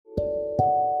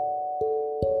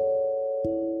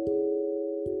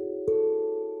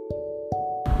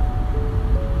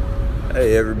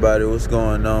Hey everybody, what's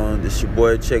going on? This your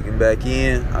boy checking back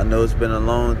in. I know it's been a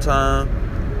long time.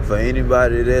 For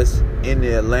anybody that's in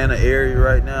the Atlanta area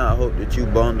right now, I hope that you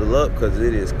bundle up because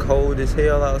it is cold as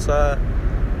hell outside.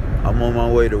 I'm on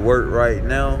my way to work right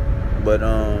now, but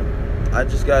I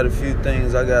just got a few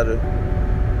things I gotta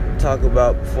talk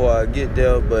about before I get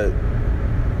there. But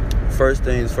first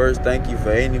things first, thank you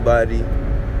for anybody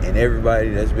and everybody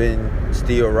that's been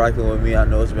still rocking with me. I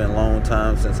know it's been a long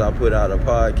time since I put out a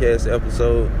podcast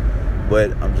episode,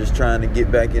 but I'm just trying to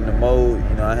get back in the mode.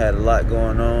 You know, I had a lot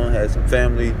going on, had some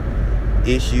family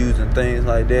issues and things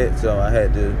like that, so I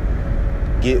had to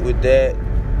get with that.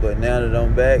 But now that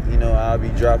I'm back, you know, I'll be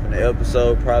dropping an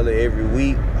episode probably every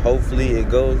week. Hopefully it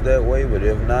goes that way, but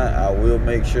if not, I will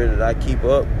make sure that I keep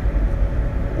up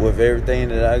with everything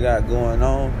that I got going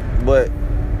on. But,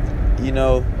 you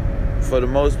know, for the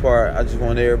most part, I just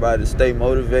want everybody to stay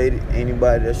motivated.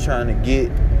 Anybody that's trying to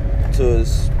get to a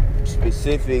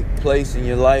specific place in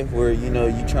your life where, you know,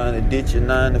 you're trying to ditch your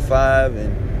 9 to 5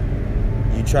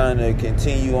 and you're trying to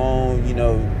continue on, you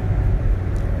know,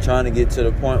 trying to get to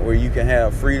the point where you can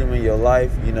have freedom in your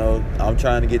life. You know, I'm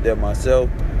trying to get there myself.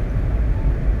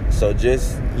 So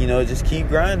just, you know, just keep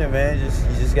grinding, man. You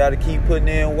just got to keep putting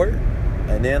in work.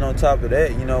 And then on top of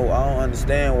that, you know, I don't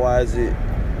understand why is it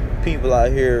people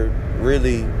out here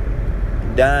really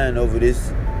dying over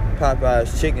this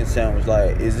Popeye's chicken sandwich.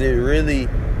 Like, is it really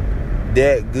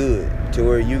that good to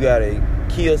where you gotta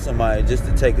kill somebody just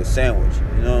to take a sandwich?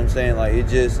 You know what I'm saying? Like,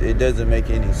 it doesn't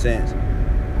make any sense.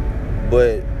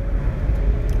 But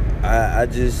I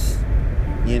just,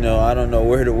 you know, I don't know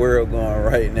where the world going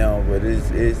right now, but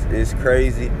it's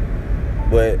crazy.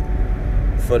 But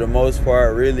for the most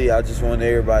part, really, I just want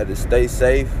everybody to stay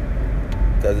safe,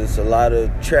 because it's a lot of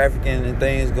trafficking and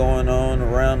things going on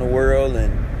around the world,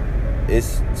 and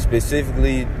it's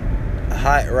specifically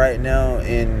hot right now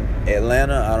in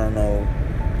Atlanta. I don't know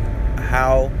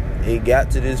how it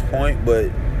got to this point, but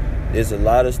there's a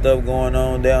lot of stuff going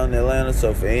on down in Atlanta.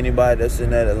 So for anybody that's in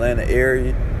that Atlanta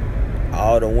area,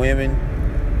 all the women,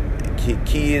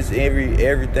 kids,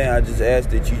 everything, I just ask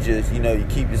that you just, you know, you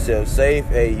keep yourself safe.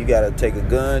 Hey, you gotta take a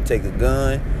gun,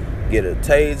 get a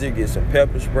taser, get some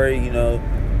pepper spray. You know,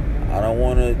 I don't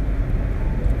want to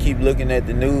keep looking at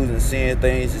the news and seeing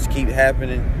things just keep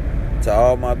happening to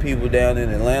all my people down in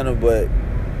Atlanta. But,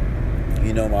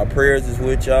 you know, my prayers is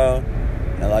with y'all.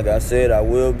 And like I said, I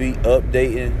will be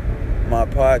updating my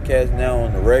podcast now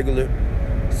on the regular.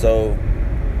 So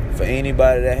for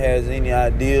anybody that has any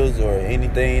ideas or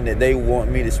anything that they want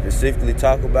me to specifically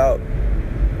talk about,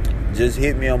 just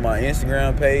hit me on my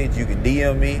Instagram page. You can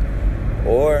DM me,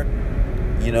 or,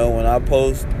 you know, when I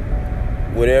post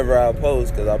whatever I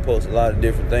post, because I post a lot of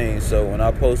different things, so when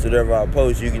I post whatever I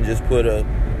post, you can just put a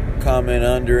comment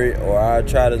under it, or I'll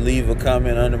try to leave a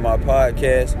comment under my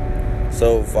podcast.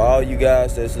 So for all you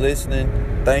guys that's listening,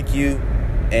 thank you.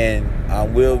 And I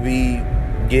will be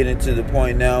getting to the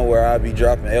point now where I'll be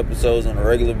dropping episodes on a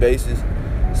regular basis,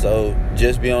 so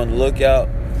just be on the lookout.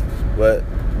 But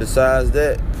besides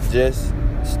that, just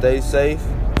stay safe,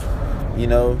 you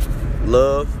know,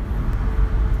 love.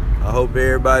 I hope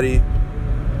everybody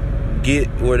get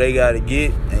where they gotta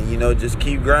get, and, you know, just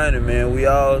keep grinding, man. We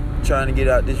all trying to get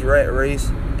out this rat race,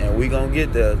 and we gonna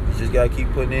get there. Just gotta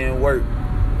keep putting in work.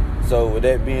 So with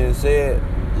that being said,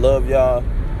 love y'all.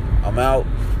 I'm out.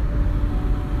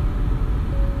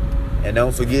 And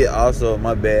don't forget also,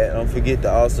 don't forget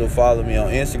to also follow me on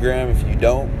Instagram if you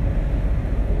don't.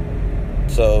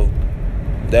 So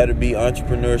that'll be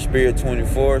Entrepreneur Spirit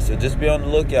 24. So just be on the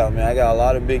lookout, man. I got a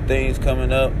lot of big things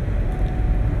coming up.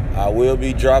 I will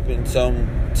be dropping some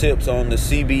tips on the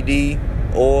CBD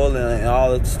oil and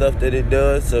all the stuff that it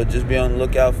does. So just be on the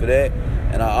lookout for that.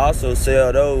 And I also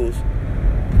sell those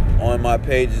on my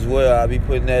page as well. I'll be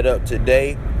putting that up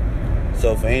today.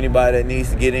 So for anybody that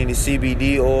needs to get any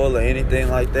CBD oil or anything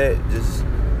like that, just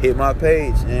hit my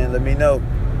page and let me know.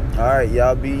 All right,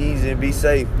 y'all be easy and be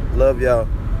safe. Love y'all.